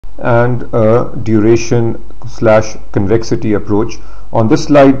and a duration slash convexity approach. On this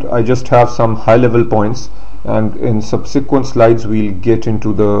slide I just have some high level points, and in subsequent slides we'll get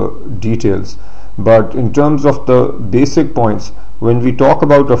into the details. But in terms of the basic points, when we talk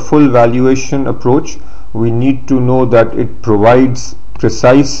about a full valuation approach, we need to know that it provides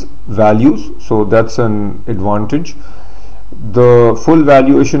precise values, so that's an advantage. The full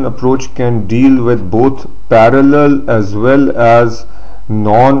valuation approach can deal with both parallel as well as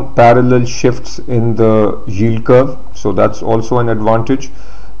non-parallel shifts in the yield curve, so that's also an advantage.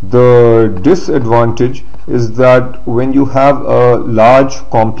 The disadvantage is that when you have a large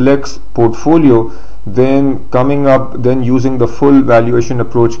complex portfolio, then using the full valuation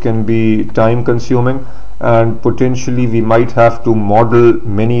approach can be time consuming, and potentially we might have to model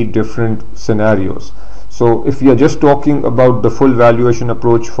many different scenarios. So if we are just talking about the full valuation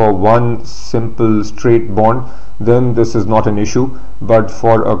approach for one simple straight bond, then this is not an issue. But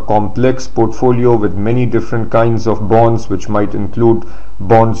for a complex portfolio with many different kinds of bonds, which might include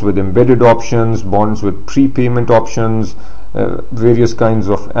bonds with embedded options, bonds with prepayment options, various kinds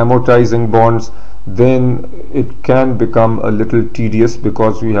of amortizing bonds, then it can become a little tedious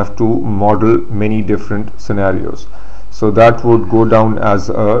because we have to model many different scenarios. So that would go down as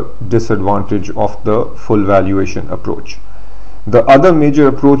a disadvantage of the full valuation approach. The other major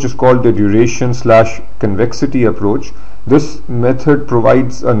approach is called the duration slash convexity approach. This method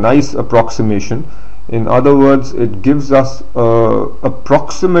provides a nice approximation. In other words, it gives us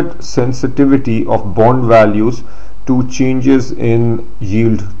approximate sensitivity of bond values to changes in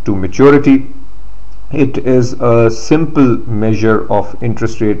yield to maturity. It is a simple measure of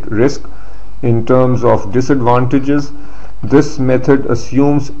interest rate risk. In terms of disadvantages, this method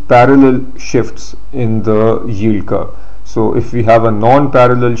assumes parallel shifts in the yield curve. So if we have a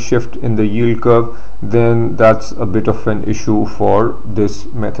non-parallel shift in the yield curve, then that's a bit of an issue for this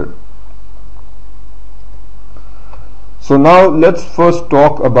method. So now let's first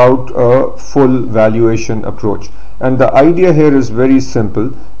talk about a full valuation approach. And the idea here is very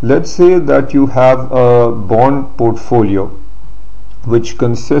simple. Let's say that you have a bond portfolio which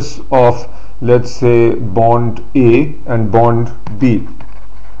consists of, let's say, bond A and bond B.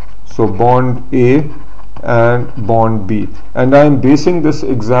 So bond A and bond B, and I am basing this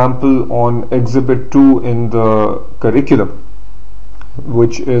example on exhibit 2 in the curriculum,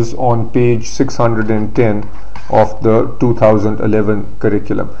 which is on page 610 of the 2011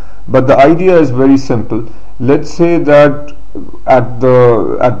 curriculum. But the idea is very simple. Let's say that at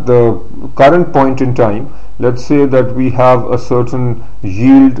the current point in time, let's say that we have a certain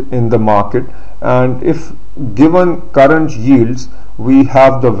yield in the market, and if given current yields, we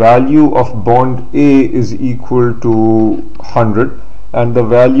have the value of bond A is equal to 100 and the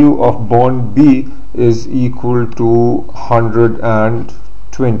value of bond B is equal to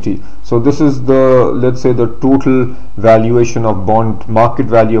 120. So this is the, let's say, the total valuation of bond, market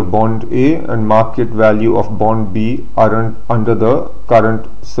value of bond A and market value of bond B are under the current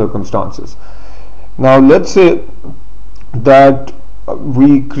circumstances. Now let's say that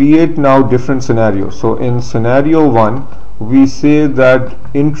we create now different scenarios. So in scenario 1, we say that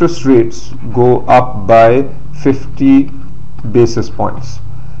interest rates go up by 50 basis points.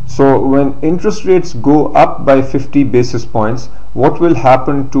 So when interest rates go up by 50 basis points, what will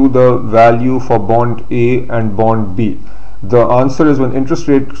happen to the value for bond A and bond B? The answer is, when interest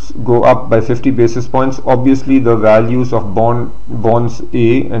rates go up by 50 basis points, obviously the values of bonds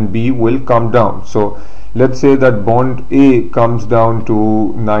A and B will come down. So let's say that bond A comes down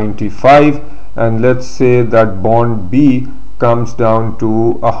to 95, and let's say that bond B comes down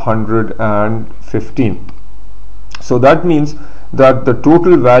to 115. So that means that the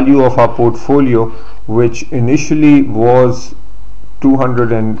total value of our portfolio, which initially was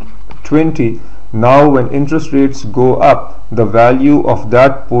 220, now when interest rates go up, the value of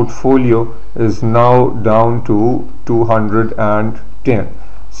that portfolio is now down to 210.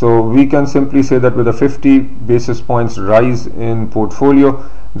 So we can simply say that with a 50 basis points rise in portfolio,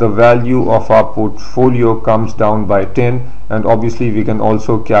 the value of our portfolio comes down by 10, and obviously we can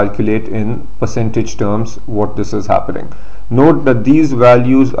also calculate in percentage terms what this is happening. Note that these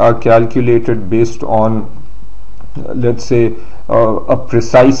values are calculated based on, let's say, a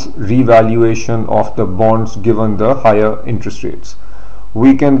precise revaluation of the bonds given the higher interest rates.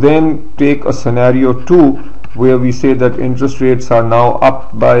 We can then take a scenario 2 where we say that interest rates are now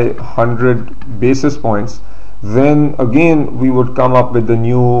up by 100 basis points. Then again we would come up with the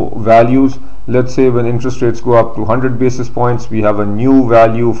new values. Let's say when interest rates go up to 100 basis points, we have a new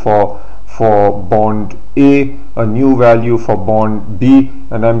value for bond A, a new value for bond B,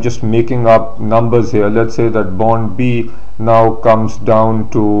 and I'm just making up numbers here. Let's say that bond B now comes down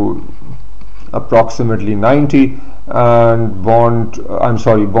to approximately 90, and bond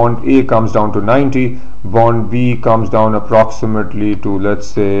A comes down to 90, bond B comes down approximately to, let's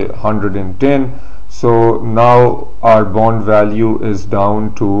say, 110. So now our bond value is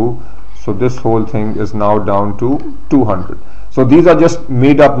down to, so this whole thing is now down to 200. So these are just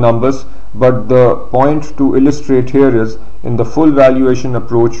made up numbers, but the point to illustrate here is, in the full valuation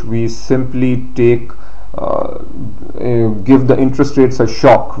approach, we simply take give the interest rates a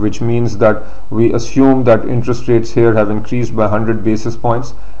shock, which means that we assume that interest rates here have increased by 100 basis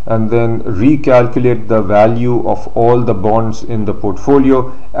points, and then recalculate the value of all the bonds in the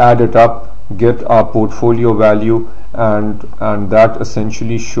portfolio, add it up, get our portfolio value, and that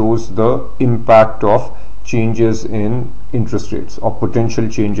essentially shows the impact of changes in interest rates or potential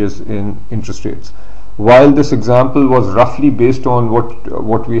changes in interest rates. While this example was roughly based on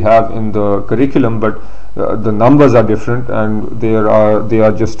what we have in the curriculum, but the numbers are different, and they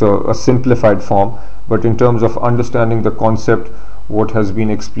are just a simplified form. But in terms of understanding the concept, what has been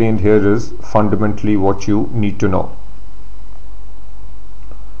explained here is fundamentally what you need to know.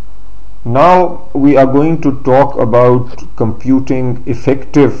 Now we are going to talk about computing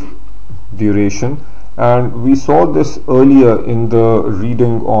effective duration, and we saw this earlier in the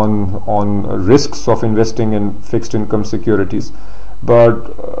reading on risks of investing in fixed income securities.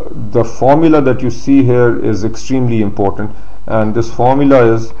 But the formula that you see here is extremely important, and this formula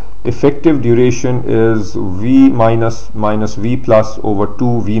is effective duration is V minus V plus over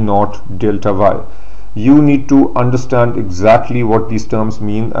 2 V naught delta Y. You need to understand exactly what these terms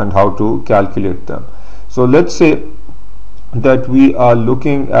mean and how to calculate them. So let's say that we are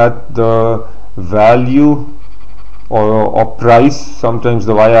looking at the value or price. Sometimes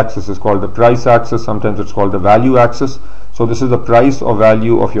the y-axis is called the price axis, sometimes it's called the value axis. So this is the price or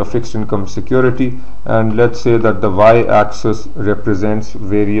value of your fixed income security, and let's say that the y-axis represents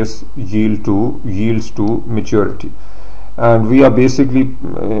various yields to maturity, and we are basically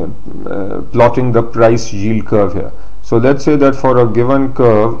plotting the price yield curve here. So let's say that for a given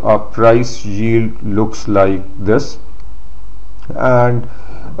curve, our price yield looks like this, and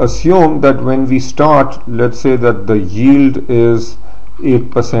assume that when we start, let's say that the yield is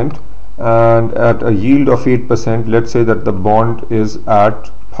 8%, and at a yield of 8%, let's say that the bond is at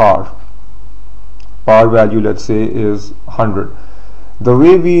par value, let's say, is 100. The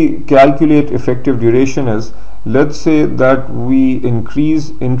way we calculate effective duration is, let's say that we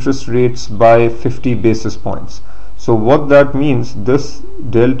increase interest rates by 50 basis points. So what that means, this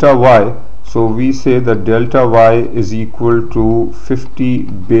delta y, so we say that delta y is equal to 50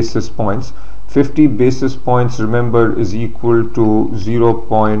 basis points. 50 basis points, remember, is equal to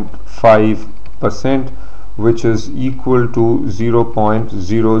 0.5%, which is equal to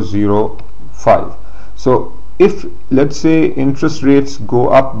 0.005. So if, let's say, interest rates go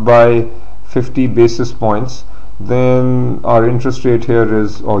up by 50 basis points, then our interest rate here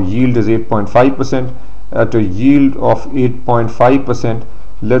is, or yield is 8.5%. At a yield of 8.5%,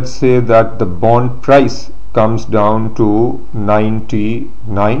 let's say that the bond price comes down to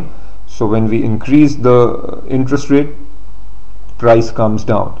 99. So when we increase the interest rate, price comes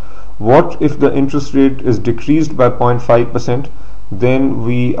down. What if the interest rate is decreased by 0.5%? Then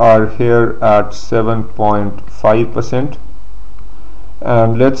we are here at 7.5%,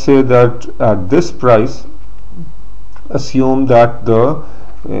 and let's say that at this price, assume that the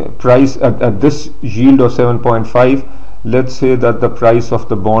price at this yield of 7.5, let's say that the price of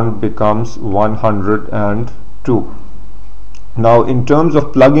the bond becomes 102. Now in terms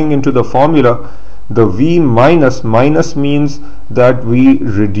of plugging into the formula, the V minus means that we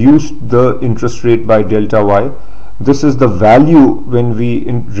reduced the interest rate by delta y. This is the value when we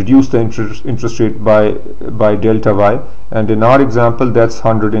reduce the interest rate by delta y, and in our example that's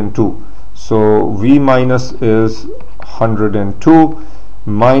 102. So V minus is 102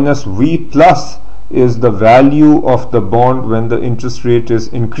 minus V plus is the value of the bond when the interest rate is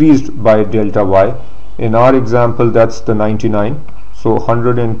increased by delta y. In our example, that's the 99. So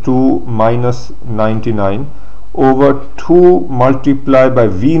 102 minus 99 over 2 multiplied by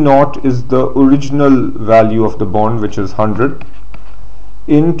V naught is the original value of the bond, which is 100,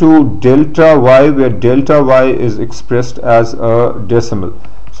 into delta y, where delta y is expressed as a decimal.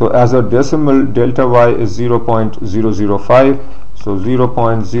 So as a decimal, delta y is 0.005. So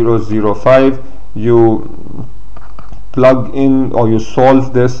 0.005, you plug in or you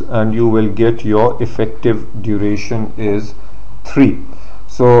solve this and you will get your effective duration is 3.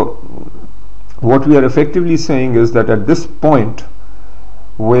 So what we are effectively saying is that at this point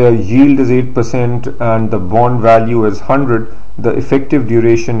where yield is 8% and the bond value is 100, the effective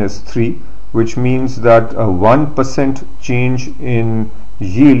duration is 3. which means that a 1% change in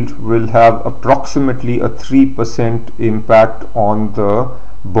yield will have approximately a 3% impact on the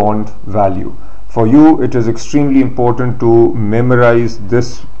bond value. For you, it is extremely important to memorize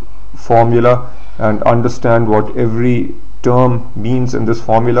this formula and understand what every term means in this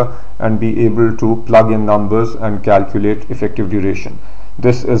formula and be able to plug in numbers and calculate effective duration.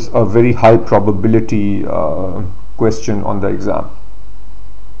 This is a very high probability question on the exam.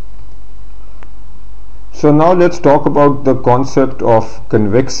 So now let's talk about the concept of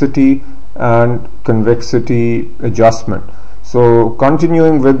convexity and convexity adjustment. So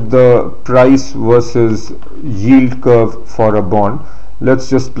continuing with the price versus yield curve for a bond, let's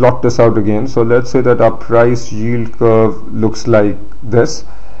just plot this out again. So let's say that our price yield curve looks like this,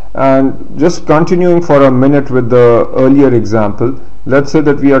 and just continuing for a minute with the earlier example, let's say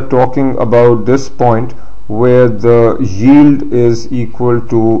that we are talking about this point where the yield is equal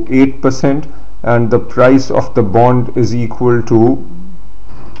to 8% and the price of the bond is equal to,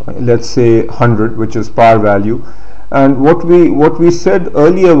 let's say, 100, which is par value. And what we said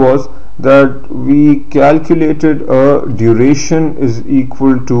earlier was that we calculated a duration is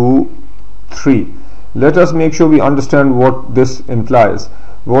equal to 3. Let us make sure we understand what this implies.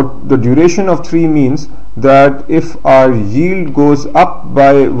 What the duration of 3 means that if our yield goes up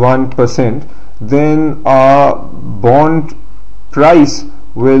by 1%, then our bond price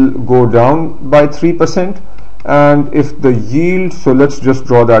will go down by 3%, and if the yield, so let's just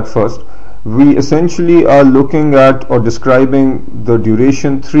draw that first. We essentially are looking at or describing the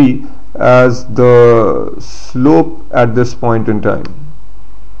duration 3 as the slope at this point in time.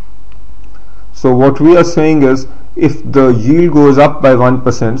 So what we are saying is, if the yield goes up by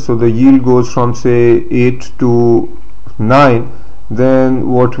 1%, so the yield goes from say 8 to 9, then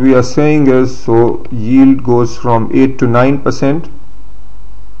what we are saying is, so yield goes from 8 to 9%,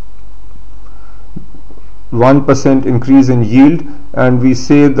 1% increase in yield, and we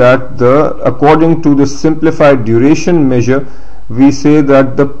say that according to the simplified duration measure, we say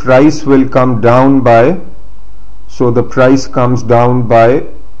that the price will come down by, so the price comes down by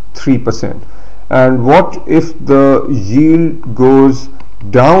 3%. And what if the yield goes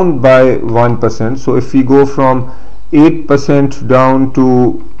down by 1%? So if we go from 8% down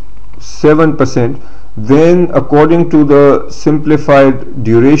to 7%, then according to the simplified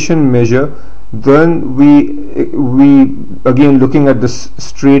duration measure, then we again, looking at this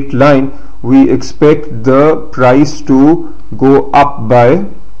straight line, we expect the price to go up by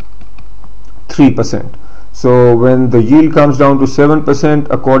 3%. So when the yield comes down to 7%,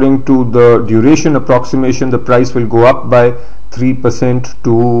 according to the duration approximation, the price will go up by 3%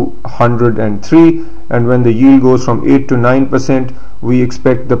 to 103, and when the yield goes from 8 to 9%, we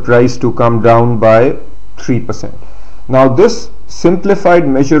expect the price to come down by 3%. Now this simplified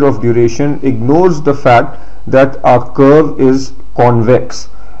measure of duration ignores the fact that our curve is convex.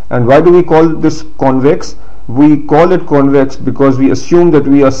 And why do we call this convex? We call it convex because we assume that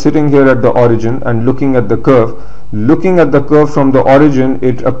we are sitting here at the origin and looking at the curve. Looking at the curve from the origin,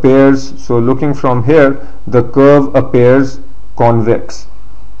 it appears, so looking from here, the curve appears convex.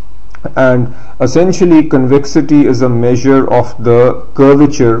 And essentially convexity is a measure of the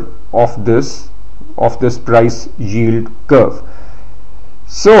curvature of this price yield curve.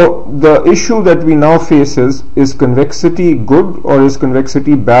 So the issue that we now face is convexity good or is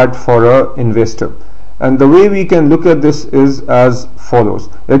convexity bad for an investor? And the way we can look at this is as follows.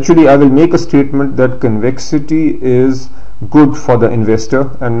 Actually, I will make a statement that convexity is good for the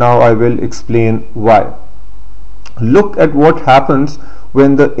investor, and now I will explain why. Look at what happens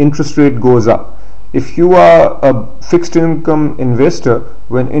when the interest rate goes up. If you are a fixed income investor,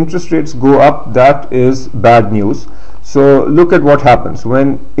 when interest rates go up, that is bad news. So look at what happens.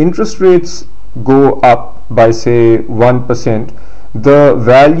 When interest rates go up by say 1%, the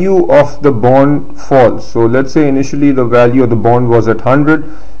value of the bond falls. So let's say initially the value of the bond was at 100.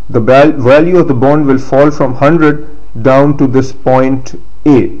 The value of the bond will fall from 100 down to this point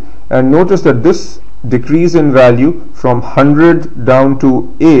A. And notice that this decrease in value from 100 down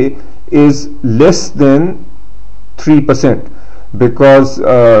to A is less than 3%, because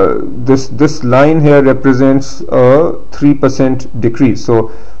this line here represents a 3% decrease. So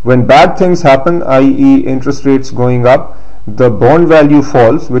when bad things happen, i.e. interest rates going up, the bond value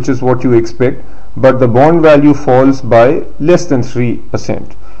falls, which is what you expect, but the bond value falls by less than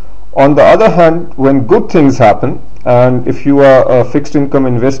 3%. On the other hand, when good things happen, and if you are a fixed income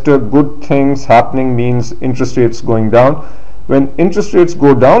investor, good things happening means interest rates going down. When interest rates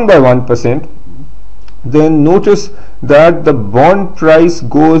go down by 1%, then notice that the bond price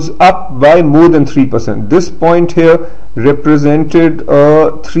goes up by more than 3%. This point here represented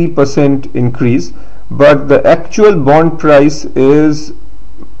a 3% increase, but the actual bond price is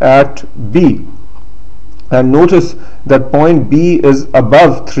at B. And notice that point B is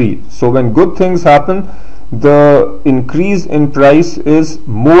above 3. So when good things happen, the increase in price is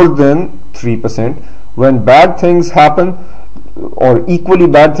more than 3%. When bad things happen, or equally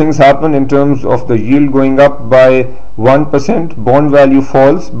bad things happen in terms of the yield going up by 1%, bond value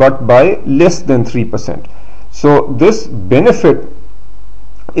falls but by less than 3%. So this benefit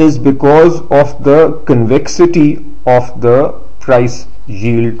is because of the convexity of the price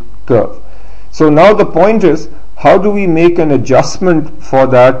yield curve. So now the point is, how do we make an adjustment for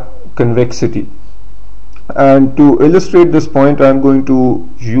that convexity? And to illustrate this point, I am going to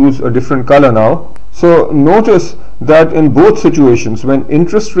use a different color now. So notice that in both situations, when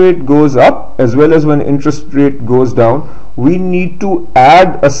interest rate goes up as well as when interest rate goes down, we need to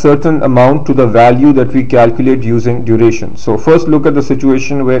add a certain amount to the value that we calculate using duration. So first look at the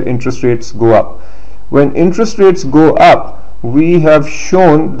situation where interest rates go up. When interest rates go up, we have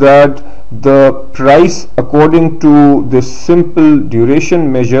shown that the price according to this simple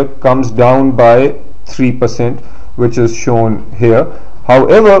duration measure comes down by 3%, which is shown here.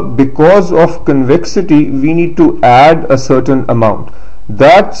 However, because of convexity, we need to add a certain amount.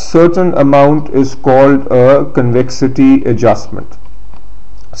 That certain amount is called a convexity adjustment.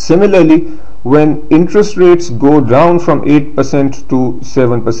 Similarly, when interest rates go down from 8% to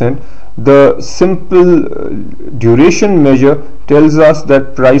 7%, the simple duration measure tells us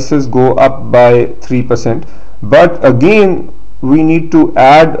that prices go up by 3%. But again, we need to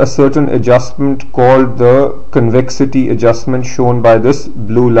add a certain adjustment called the convexity adjustment, shown by this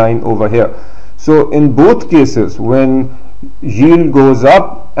blue line over here. So in both cases, when yield goes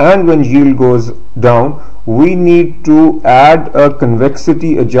up and when yield goes down, we need to add a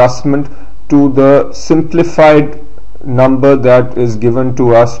convexity adjustment to the simplified number that is given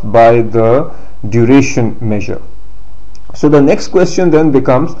to us by the duration measure. So the next question then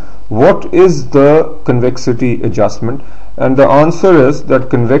becomes, what is the convexity adjustment? And the answer is that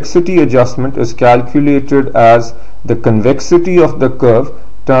convexity adjustment is calculated as the convexity of the curve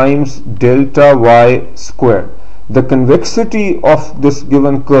times delta y squared. The convexity of this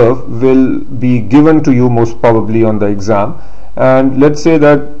given curve will be given to you most probably on the exam, and let's say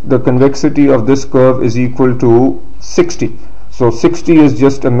that the convexity of this curve is equal to 60. So 60 is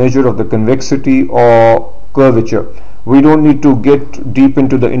just a measure of the convexity or curvature. We don't need to get deep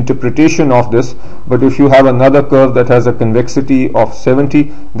into the interpretation of this, but if you have another curve that has a convexity of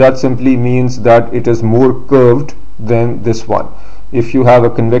 70, that simply means that it is more curved than this one. If you have a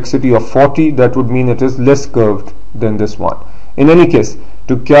convexity of 40, that would mean it is less curved than this one. In any case,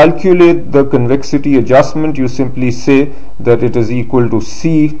 to calculate the convexity adjustment, you simply say that it is equal to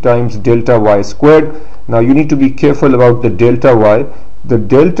C times delta y squared. Now you need to be careful about the delta y. The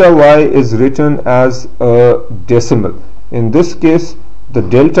delta y is written as a decimal. In this case, the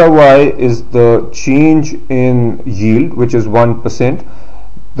delta y is the change in yield, which is 1%.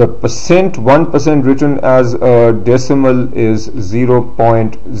 The 1% written as a decimal is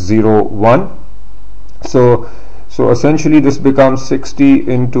 0.01. So essentially this becomes 60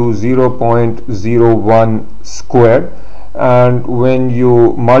 into 0.01 squared, and when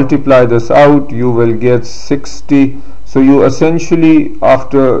you multiply this out, you will get 60. So you essentially,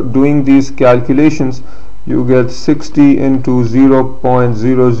 after doing these calculations, you get 60 into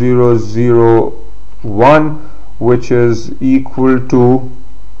 0.0001, which is equal to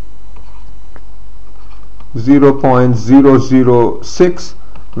 0.006,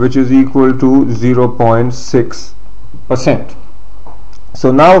 which is equal to 0.6%.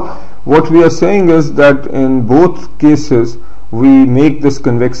 So now what we are saying is that in both cases we make this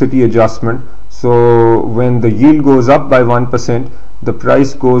convexity adjustment. So when the yield goes up by 1%, the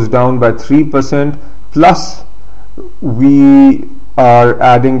price goes down by 3%, plus we are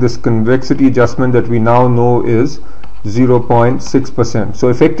adding this convexity adjustment that we now know is 0.6%. So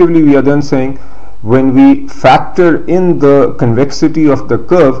effectively we are then saying, when we factor in the convexity of the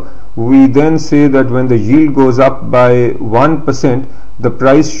curve, we then say that when the yield goes up by 1%, the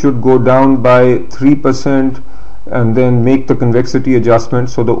price should go down by 3%, and then make the convexity adjustment.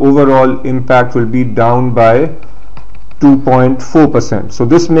 So the overall impact will be down by 2.4%. So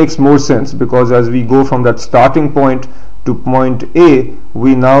this makes more sense, because as we go from that starting point to point A,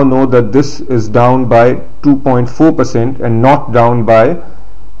 we now know that this is down by 2.4% and not down by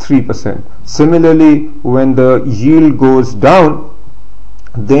 3%. Similarly, when the yield goes down,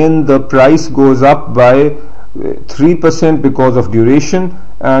 then the price goes up by 3% because of duration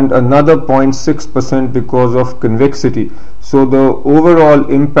and another 0.6% because of convexity. So the overall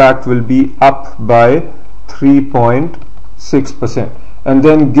impact will be up by 3.4%. 6%. And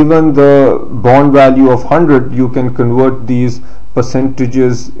then given the bond value of 100, you can convert these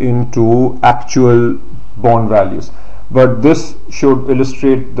percentages into actual bond values. But this should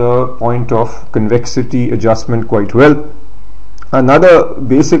illustrate the point of convexity adjustment quite well. Another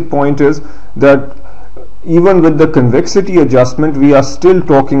basic point is that even with the convexity adjustment, we are still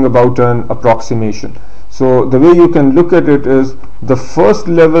talking about an approximation. So the way you can look at it is, the first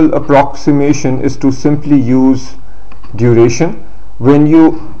level approximation is to simply use duration. When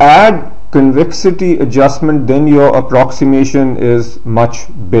you add convexity adjustment, then your approximation is much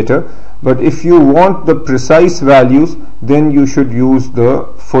better. But if you want the precise values, then you should use the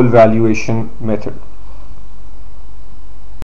full valuation method.